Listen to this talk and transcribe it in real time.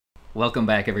Welcome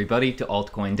back everybody to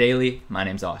Altcoin Daily. My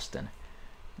name's Austin.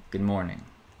 Good morning,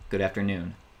 good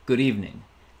afternoon, good evening.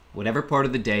 Whatever part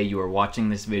of the day you are watching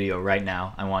this video right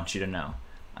now, I want you to know.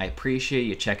 I appreciate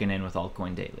you checking in with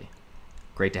Altcoin Daily.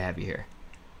 Great to have you here.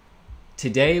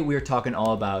 Today we are talking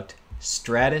all about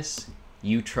Stratis,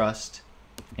 UTrust,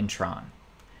 and Tron.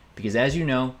 Because as you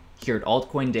know, here at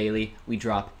Altcoin Daily, we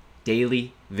drop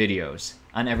daily videos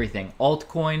on everything.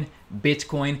 Altcoin,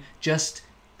 Bitcoin, just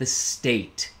the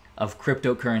state of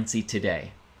cryptocurrency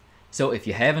today. So if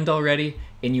you haven't already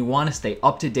and you want to stay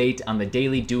up to date on the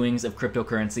daily doings of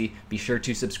cryptocurrency, be sure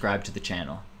to subscribe to the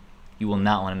channel. You will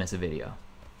not want to miss a video.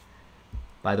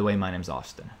 By the way, my name's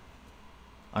Austin.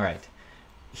 All right.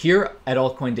 Here at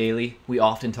Altcoin Daily, we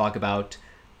often talk about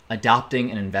adopting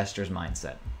an investor's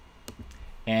mindset.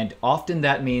 And often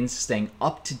that means staying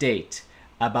up to date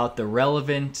about the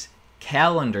relevant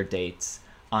calendar dates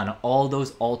on all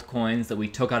those altcoins that we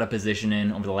took out a position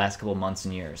in over the last couple of months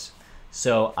and years.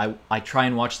 So I try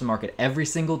and watch the market every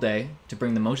single day to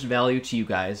bring the most value to you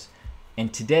guys.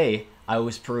 And today I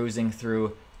was perusing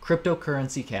through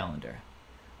cryptocurrency calendar.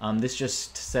 This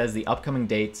just says the upcoming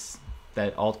dates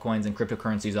that altcoins and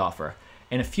cryptocurrencies offer.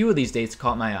 And a few of these dates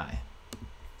caught my eye.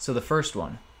 So the first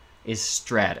one is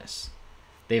Stratis.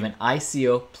 They have an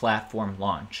ICO platform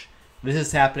launch. This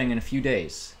is happening in a few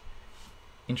days.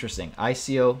 Interesting.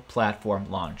 ICO platform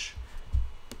launch.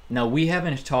 Now, we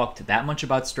haven't talked that much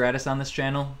about Stratis on this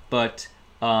channel, but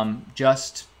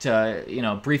just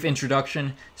to, brief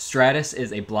introduction, Stratis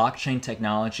is a blockchain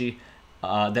technology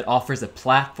that offers a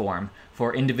platform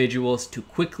for individuals to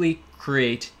quickly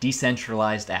create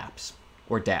decentralized apps,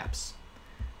 or dApps.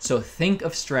 So think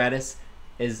of Stratis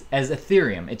as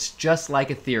Ethereum. It's just like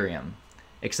Ethereum,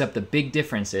 except the big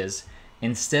difference is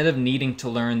instead of needing to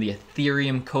learn the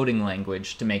Ethereum coding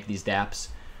language to make these dApps,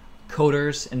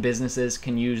 coders and businesses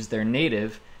can use their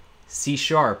native C#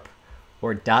 or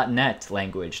 .NET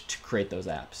language to create those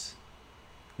apps.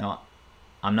 Now,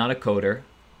 I'm not a coder,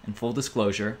 and full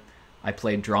disclosure, I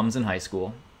played drums in high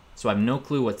school, so I have no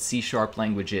clue what C#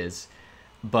 language is,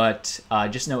 but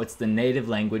just know it's the native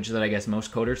language that I guess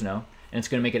most coders know, and it's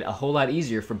going to make it a whole lot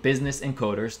easier for business and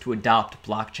coders to adopt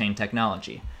blockchain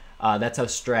technology. That's how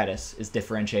Stratis is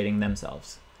differentiating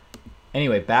themselves.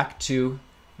 Anyway, back to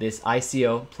this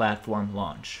ICO platform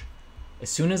launch.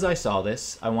 As soon as I saw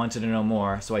this, I wanted to know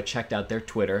more, so I checked out their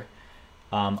Twitter,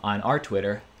 on our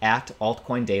Twitter, at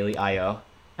altcoindailyio,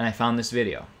 and I found this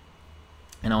video.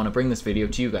 And I want to bring this video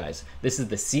to you guys. This is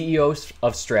the CEO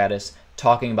of Stratis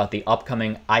talking about the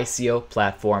upcoming ICO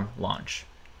platform launch.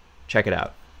 Check it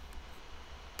out.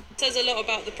 Says a lot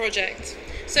about the project.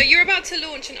 So you're about to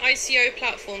launch an ICO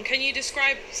platform. Can you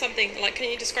describe something,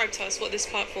 can you describe to us what this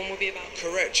platform will be about?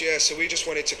 Correct, yeah. So we just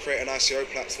wanted to create an ICO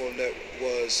platform that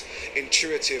was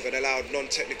intuitive and allowed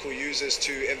non-technical users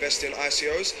to invest in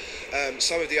ICOs.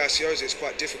 Some of the ICOs, it's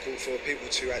quite difficult for people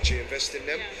to actually invest in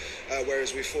them. Yeah.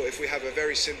 Whereas we thought if we have a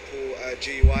very simple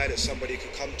GUI that somebody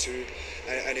could come to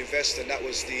and invest in, that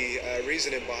was the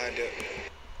reasoning behind it.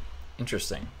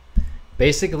 Interesting.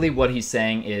 Basically what he's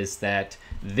saying is that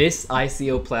this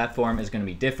ICO platform is going to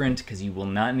be different because you will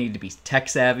not need to be tech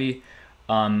savvy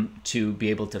to be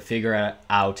able to figure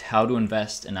out how to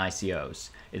invest in ICOs.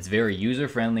 It's very user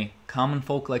friendly. Common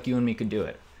folk like you and me could do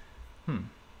it. I'm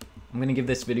going to give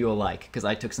this video a like because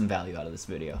I took some value out of this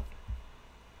video.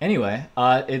 Anyway,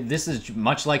 this is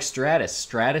much like Stratis.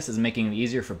 Stratis is making it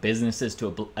easier for businesses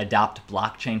to adopt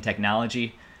blockchain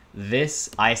technology. This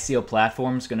ICO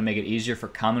platform is going to make it easier for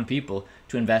common people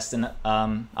to invest in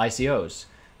ICOs.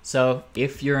 So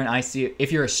if you're a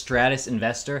Stratis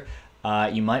investor,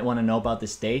 you might want to know about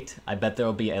this date. I bet there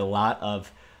will be a lot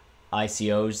of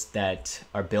ICOs that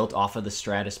are built off of the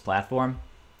Stratis platform.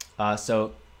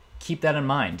 So keep that in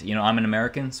mind. I'm an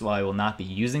American, so I will not be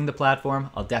using the platform.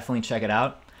 I'll definitely check it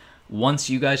out. Once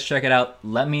you guys check it out,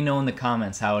 let me know in the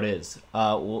comments how it is.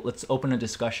 Let's open a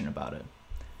discussion about it.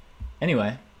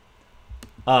 Anyway.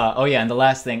 Oh yeah, and the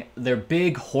last thing, their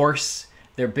big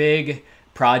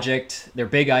project, their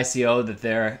big ICO that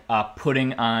they're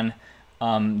putting on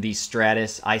the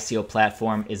Stratis ICO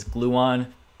platform is Gluon.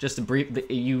 Just a brief,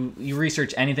 you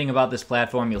research anything about this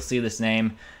platform, you'll see this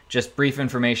name. Just brief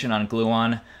information on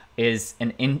Gluon is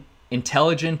an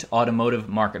intelligent automotive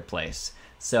marketplace.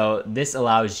 So this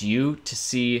allows you to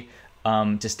see,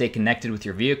 to stay connected with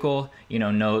your vehicle,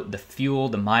 know the fuel,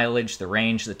 the mileage, the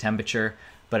range, the temperature,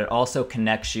 but it also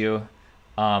connects you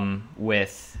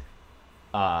with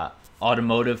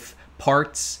automotive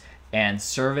parts and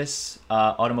service,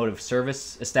 automotive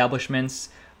service establishments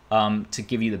to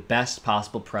give you the best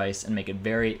possible price and make it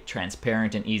very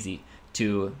transparent and easy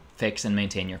to fix and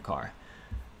maintain your car.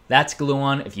 that's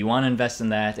Gluon. If you want to invest in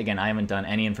that, again, I haven't done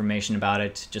any information about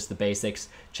it, just the basics.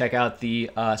 Check out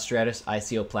the Stratis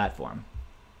ICO platform.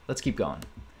 Let's keep going.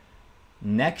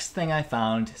 Next thing I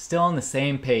found, still on the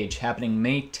same page, happening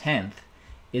May 10th,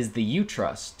 is the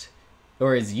UTrust,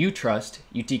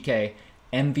 UTK,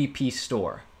 MVP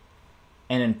store.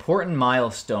 An important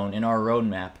milestone in our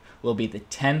roadmap will be the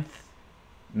 10th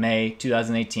May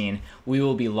 2018, we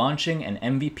will be launching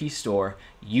an MVP store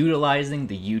utilizing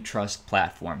the UTrust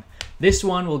platform. This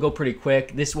one will go pretty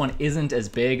quick. This one isn't as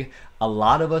big. A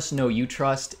lot of us know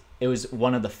UTrust. It was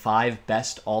one of the 5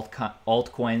 best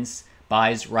altcoins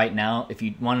buys right now. If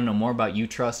you want to know more about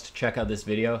UTrust, check out this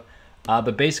video.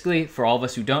 But basically, for all of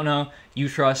us who don't know,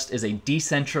 UTrust is a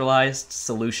decentralized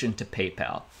solution to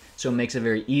PayPal. So it makes it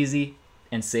very easy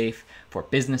and safe for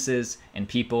businesses and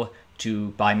people to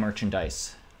buy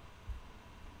merchandise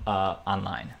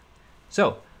online.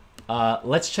 So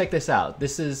let's check this out.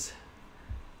 This is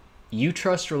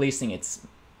UTrust releasing its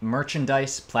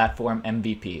merchandise platform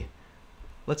MVP.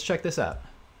 Let's check this out.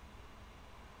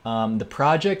 The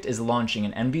project is launching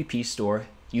an MVP store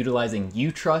utilizing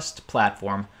UTrust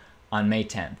platform on May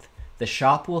 10th. The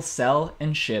shop will sell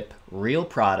and ship real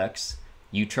products,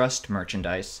 UTrust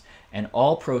merchandise, and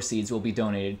all proceeds will be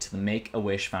donated to the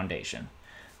Make-A-Wish Foundation.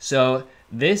 So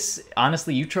this,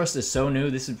 honestly, UTrust is so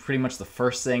new. This is pretty much the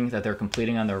first thing that they're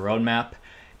completing on their roadmap.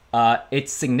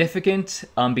 It's significant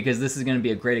because this is going to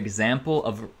be a great example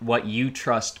of what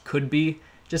UTrust could be.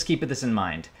 Just keep this in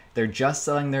mind. They're just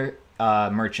selling their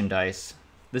merchandise.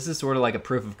 This is sort of like a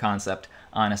proof of concept,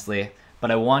 honestly.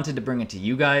 But I wanted to bring it to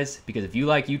you guys because if you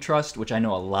like UTrust, which I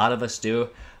know a lot of us do,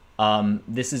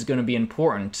 this is going to be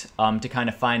important to kind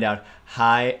of find out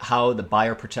how the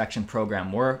buyer protection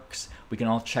program works. We can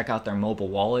all check out their mobile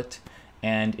wallet.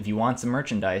 And if you want some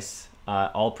merchandise,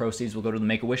 all proceeds will go to the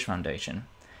Make-A-Wish Foundation.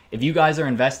 If you guys are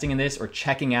investing in this or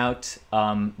checking out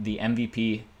the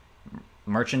MVP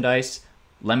merchandise,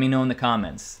 let me know in the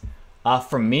comments.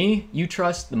 For me,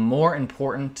 UTrust, the more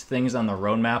important things on the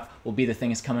roadmap will be the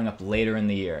things coming up later in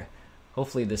the year.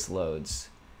 Hopefully this loads.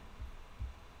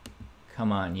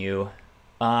 Come on, you.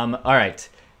 All right,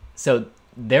 so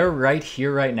they're right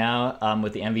here right now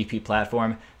with the MVP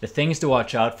platform. The things to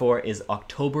watch out for is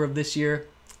October of this year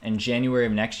and January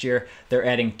of next year. They're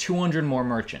adding 200 more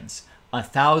merchants,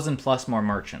 1,000 plus more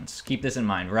merchants. Keep this in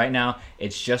mind. Right now,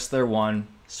 it's just their one,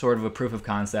 sort of a proof of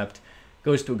concept.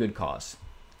 Goes to a good cause.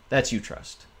 That's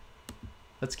UTrust.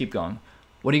 Let's keep going.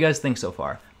 What do you guys think so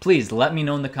far? Please let me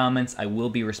know in the comments. I will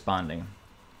be responding.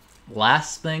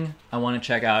 Last thing I want to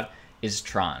check out is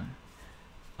Tron.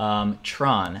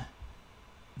 Tron,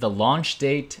 the launch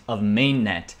date of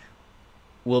mainnet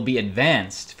will be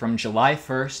advanced from July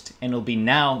 1st and it'll be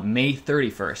now May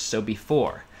 31st, so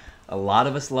before. A lot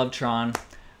of us love Tron.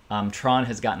 Tron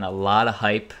has gotten a lot of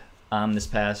hype this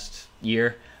past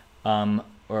year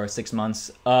or 6 months.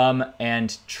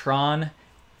 And Tron,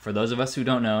 for those of us who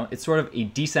don't know, it's sort of a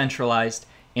decentralized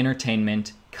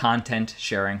entertainment content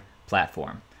sharing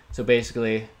platform. So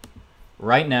basically,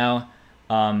 right now,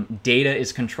 data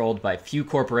is controlled by few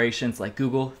corporations like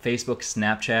Google, Facebook,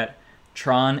 Snapchat.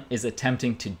 Tron is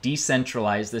attempting to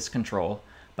decentralize this control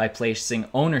by placing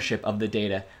ownership of the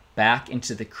data back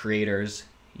into the creators,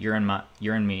 you're in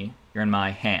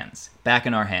my hands, back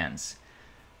in our hands.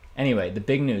 Anyway, the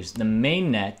big news, the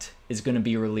mainnet is going to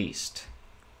be released.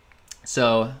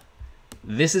 So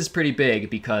this is pretty big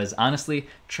because honestly,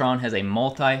 Tron has a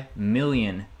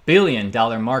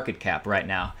multi-billion-dollar market cap right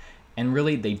now. And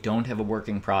really, they don't have a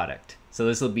working product. So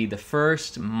this will be the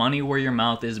first money where your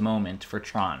mouth is moment for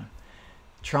Tron.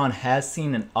 Tron has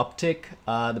seen an uptick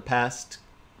the past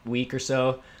week or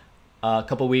so, a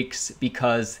couple weeks,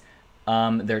 because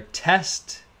their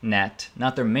test net,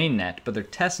 not their main net, but their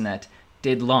test net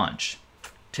did launch.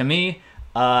 To me,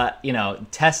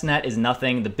 test net is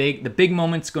nothing. The big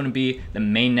moment's going to be the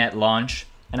main net launch.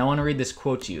 And I want to read this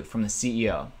quote to you from the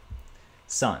CEO.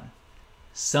 Sun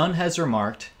has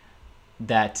remarked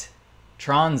that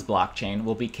Tron's blockchain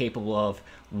will be capable of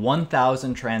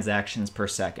 1,000 transactions per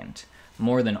second,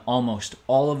 more than almost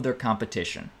all of their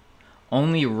competition.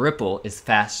 Only Ripple is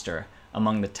faster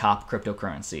among the top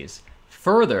cryptocurrencies.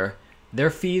 Further, their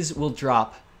fees will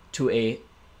drop to a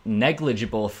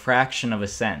negligible fraction of a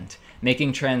cent,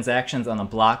 making transactions on the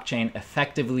blockchain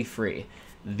effectively free.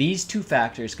 These two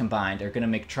factors combined are going to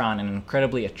make Tron an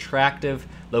incredibly attractive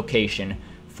location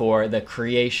for the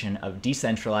creation of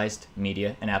decentralized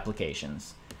media and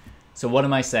applications. So what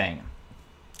am I saying?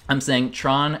 I'm saying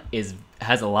Tron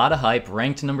has a lot of hype,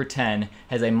 ranked number 10,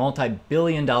 has a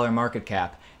multi-billion-dollar market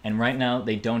cap, and right now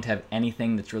they don't have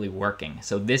anything that's really working.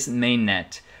 So this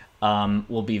mainnet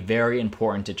will be very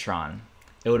important to Tron.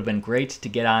 It would have been great to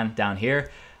get on down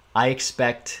here. I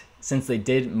expect, since they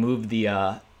did move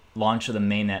the launch of the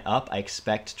mainnet up, I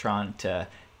expect Tron to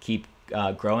keep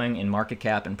growing in market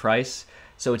cap and price.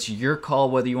 So it's your call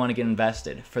whether you want to get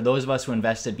invested. For those of us who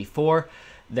invested before,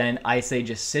 then I say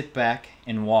just sit back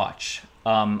and watch.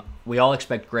 We all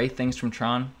expect great things from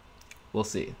Tron. We'll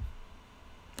see.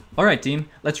 All right, team,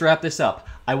 let's wrap this up.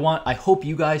 I hope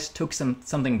you guys took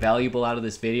something valuable out of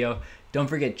this video. Don't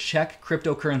forget, check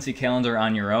cryptocurrency calendar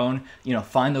on your own. You know,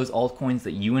 find those altcoins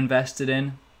that you invested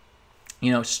in.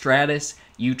 You know, Stratis,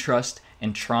 UTrust,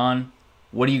 and Tron.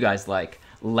 What do you guys like?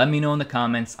 Let me know in the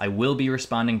comments. I will be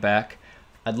responding back.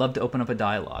 I'd love to open up a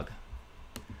dialogue.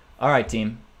 All right,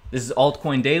 team. This is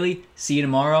Altcoin Daily. See you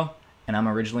tomorrow. And I'm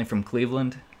originally from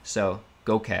Cleveland, so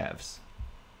go Cavs.